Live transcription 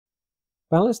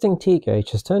Ballasting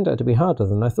T-gauge has turned out to be harder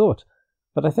than I thought,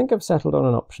 but I think I've settled on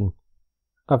an option.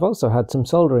 I've also had some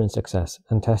soldering success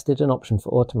and tested an option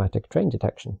for automatic train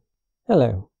detection.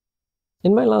 Hello.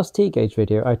 In my last T-gauge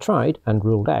video I tried, and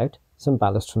ruled out, some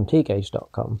ballast from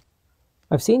tgauge.com.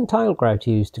 I've seen tile grout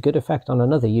used to good effect on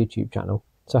another YouTube channel,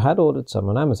 so I had ordered some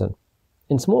on Amazon.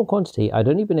 In small quantity I'd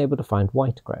only been able to find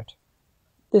white grout.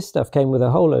 This stuff came with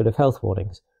a whole load of health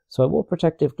warnings, so I wore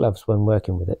protective gloves when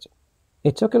working with it.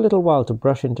 It took a little while to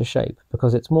brush into shape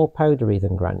because it's more powdery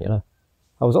than granular.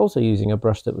 I was also using a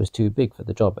brush that was too big for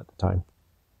the job at the time.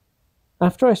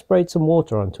 After I sprayed some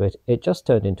water onto it, it just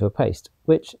turned into a paste,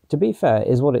 which, to be fair,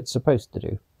 is what it's supposed to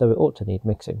do, though it ought to need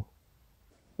mixing.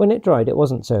 When it dried, it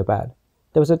wasn't so bad.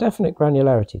 There was a definite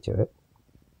granularity to it.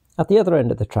 At the other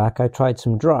end of the track, I tried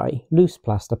some dry, loose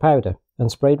plaster powder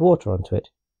and sprayed water onto it.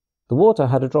 The water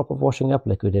had a drop of washing up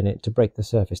liquid in it to break the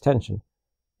surface tension.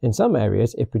 In some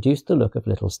areas it produced the look of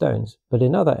little stones, but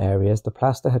in other areas the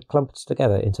plaster had clumped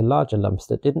together into larger lumps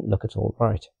that didn't look at all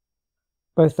right.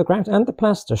 Both the grout and the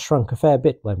plaster shrunk a fair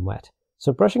bit when wet,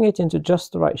 so brushing it into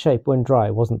just the right shape when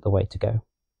dry wasn't the way to go.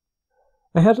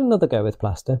 I had another go with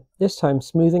plaster, this time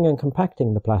smoothing and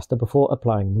compacting the plaster before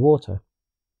applying the water.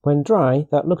 When dry,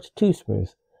 that looked too smooth,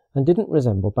 and didn't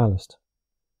resemble ballast.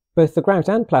 Both the grout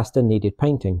and plaster needed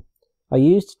painting. I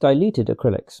used diluted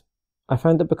acrylics. I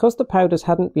found that because the powders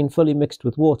hadn't been fully mixed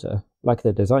with water, like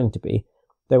they're designed to be,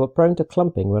 they were prone to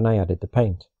clumping when I added the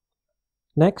paint.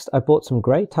 Next, I bought some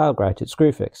grey tile grout at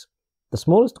Screwfix. The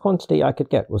smallest quantity I could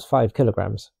get was 5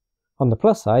 kilograms. On the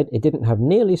plus side, it didn't have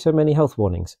nearly so many health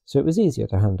warnings, so it was easier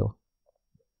to handle.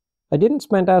 I didn't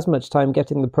spend as much time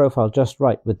getting the profile just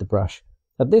right with the brush.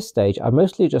 At this stage, I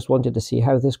mostly just wanted to see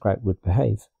how this grout would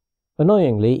behave.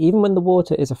 Annoyingly, even when the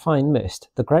water is a fine mist,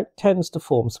 the grout tends to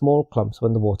form small clumps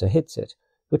when the water hits it,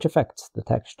 which affects the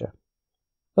texture.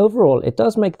 Overall, it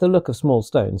does make the look of small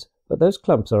stones, but those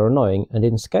clumps are annoying, and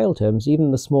in scale terms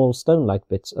even the small stone-like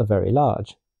bits are very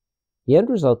large. The end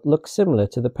result looks similar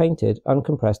to the painted,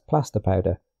 uncompressed plaster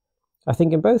powder. I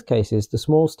think in both cases the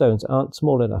small stones aren't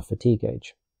small enough for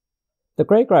T-gauge. The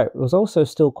grey grout was also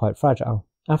still quite fragile.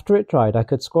 After it dried I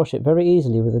could squash it very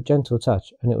easily with a gentle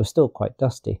touch, and it was still quite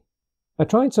dusty. I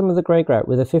tried some of the grey grout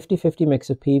with a 50-50 mix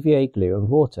of PVA glue and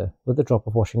water, with a drop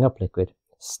of washing up liquid.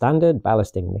 Standard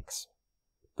ballasting mix.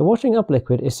 The washing up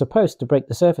liquid is supposed to break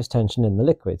the surface tension in the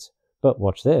liquids, but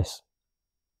watch this.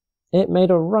 It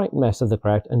made a right mess of the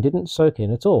grout and didn't soak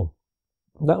in at all.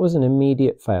 That was an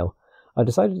immediate fail. I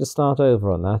decided to start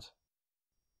over on that.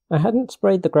 I hadn't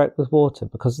sprayed the grout with water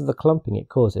because of the clumping it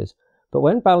causes, but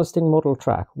when ballasting model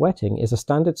track, wetting is a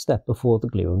standard step before the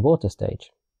glue and water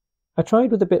stage. I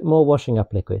tried with a bit more washing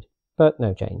up liquid, but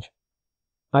no change.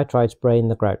 I tried spraying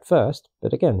the grout first,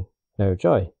 but again, no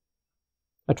joy.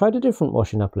 I tried a different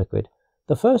washing up liquid.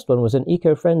 The first one was an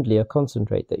eco-friendlier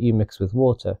concentrate that you mix with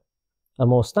water. A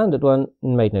more standard one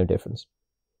made no difference.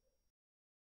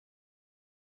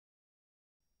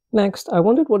 Next, I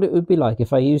wondered what it would be like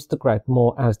if I used the grout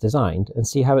more as designed and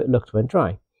see how it looked when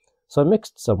dry, so I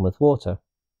mixed some with water.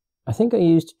 I think I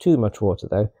used too much water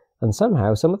though, and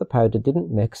somehow some of the powder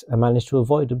didn't mix and managed to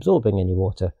avoid absorbing any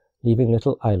water, leaving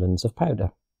little islands of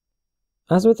powder.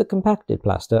 As with the compacted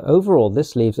plaster, overall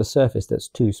this leaves a surface that's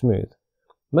too smooth.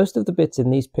 Most of the bits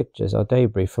in these pictures are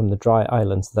debris from the dry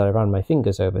islands that I ran my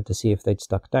fingers over to see if they'd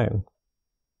stuck down.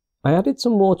 I added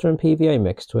some water and PVA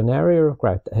mix to an area of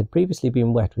grout that had previously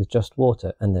been wet with just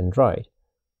water and then dried,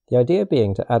 the idea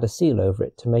being to add a seal over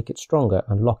it to make it stronger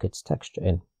and lock its texture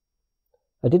in.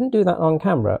 I didn't do that on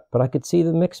camera, but I could see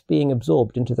the mix being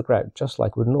absorbed into the grout just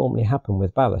like would normally happen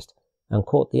with ballast, and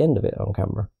caught the end of it on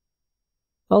camera.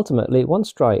 Ultimately,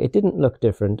 once dry, it didn't look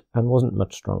different and wasn't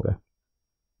much stronger.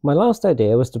 My last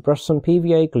idea was to brush some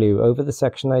PVA glue over the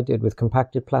section I did with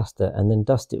compacted plaster and then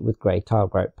dust it with grey tile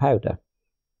grout powder.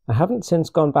 I haven't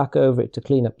since gone back over it to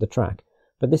clean up the track,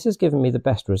 but this has given me the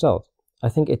best result. I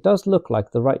think it does look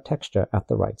like the right texture at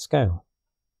the right scale.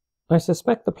 I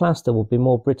suspect the plaster will be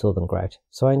more brittle than grout,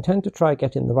 so I intend to try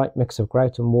getting the right mix of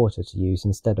grout and water to use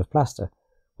instead of plaster,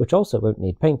 which also won't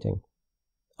need painting.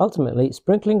 Ultimately,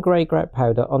 sprinkling grey grout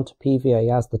powder onto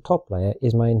PVA as the top layer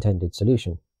is my intended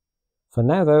solution. For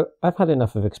now though, I've had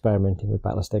enough of experimenting with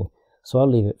ballasting, so I'll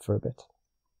leave it for a bit.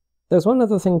 There's one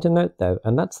other thing to note though,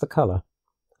 and that's the colour.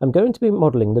 I'm going to be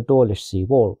modelling the Dawlish sea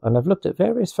wall, and I've looked at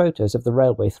various photos of the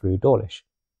railway through Dawlish.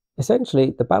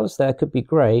 Essentially, the ballast there could be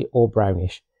grey or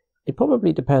brownish. It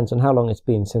probably depends on how long it's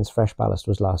been since fresh ballast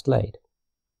was last laid.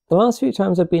 The last few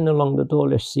times I've been along the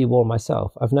Dawlish sea wall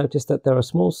myself, I've noticed that there are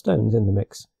small stones in the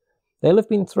mix. They'll have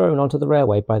been thrown onto the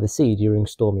railway by the sea during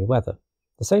stormy weather.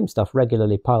 The same stuff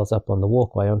regularly piles up on the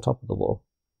walkway on top of the wall.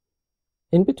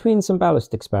 In between some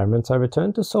ballast experiments, I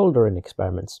returned to soldering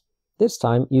experiments, this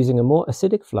time using a more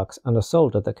acidic flux and a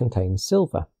solder that contains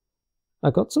silver.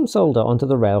 I got some solder onto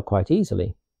the rail quite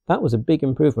easily. That was a big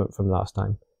improvement from last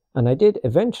time, and I did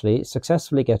eventually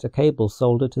successfully get a cable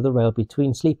soldered to the rail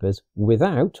between sleepers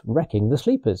without wrecking the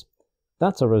sleepers.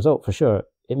 That's a result for sure.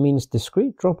 It means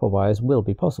discrete dropper wires will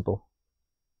be possible.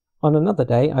 On another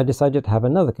day, I decided to have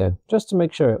another go, just to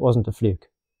make sure it wasn't a fluke.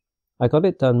 I got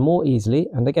it done more easily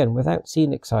and again without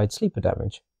scenic side sleeper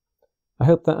damage. I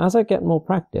hope that as I get more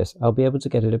practice, I'll be able to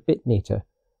get it a bit neater,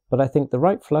 but I think the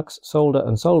right flux, solder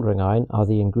and soldering iron are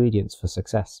the ingredients for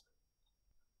success.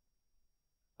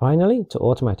 Finally, to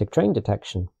automatic train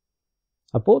detection.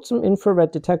 I bought some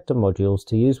infrared detector modules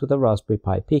to use with a Raspberry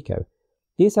Pi Pico.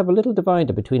 These have a little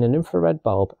divider between an infrared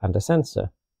bulb and a sensor.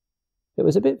 It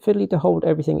was a bit fiddly to hold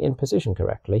everything in position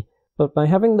correctly, but by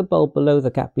having the bulb below the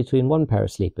gap between one pair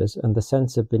of sleepers and the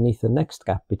sensor beneath the next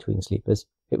gap between sleepers,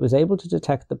 it was able to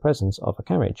detect the presence of a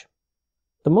carriage.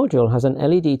 The module has an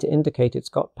LED to indicate it's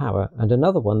got power and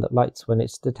another one that lights when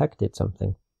it's detected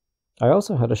something. I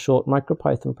also had a short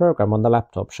MicroPython program on the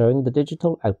laptop showing the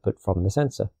digital output from the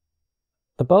sensor.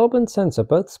 The bulb and sensor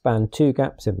both span 2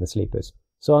 gaps in the sleepers,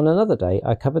 so on another day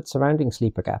I covered surrounding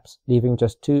sleeper gaps, leaving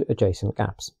just 2 adjacent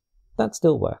gaps. That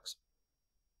still works.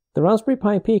 The Raspberry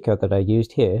Pi Pico that I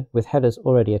used here, with headers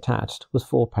already attached, was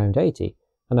 £4.80,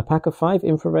 and a pack of 5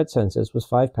 infrared sensors was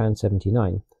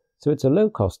 £5.79, so it's a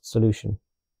low-cost solution.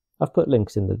 I've put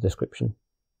links in the description.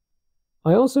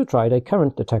 I also tried a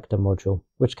current detector module,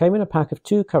 which came in a pack of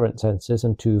 2 current sensors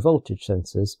and 2 voltage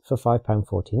sensors for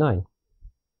 £5.49.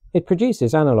 It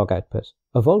produces analog output,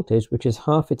 a voltage which is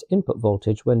half its input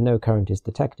voltage when no current is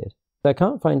detected. I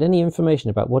can't find any information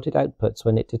about what it outputs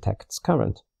when it detects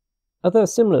current. Other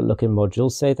similar-looking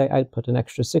modules say they output an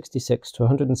extra 66 to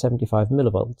 175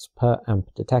 mV per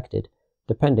amp detected,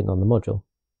 depending on the module.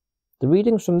 The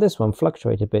readings from this one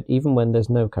fluctuate a bit even when there's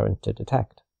no current to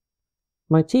detect.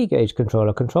 My T-gauge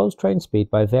controller controls train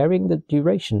speed by varying the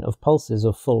duration of pulses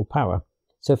of full power,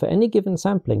 so for any given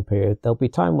sampling period there'll be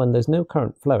time when there's no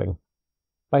current flowing.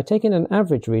 By taking an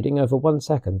average reading over 1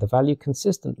 second, the value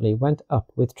consistently went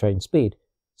up with train speed,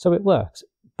 so it works,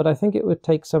 but I think it would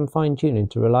take some fine-tuning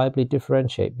to reliably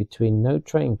differentiate between no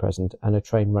train present and a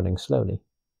train running slowly.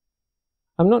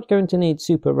 I'm not going to need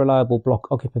super reliable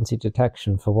block occupancy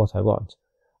detection for what I want.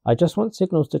 I just want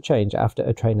signals to change after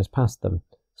a train has passed them,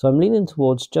 so I'm leaning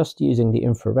towards just using the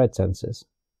infrared sensors.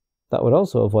 That would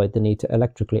also avoid the need to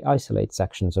electrically isolate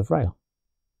sections of rail.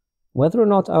 Whether or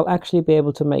not I'll actually be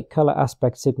able to make colour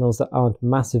aspect signals that aren't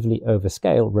massively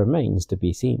overscale remains to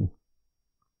be seen.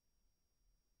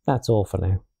 That's all for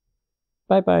now.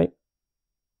 Bye bye.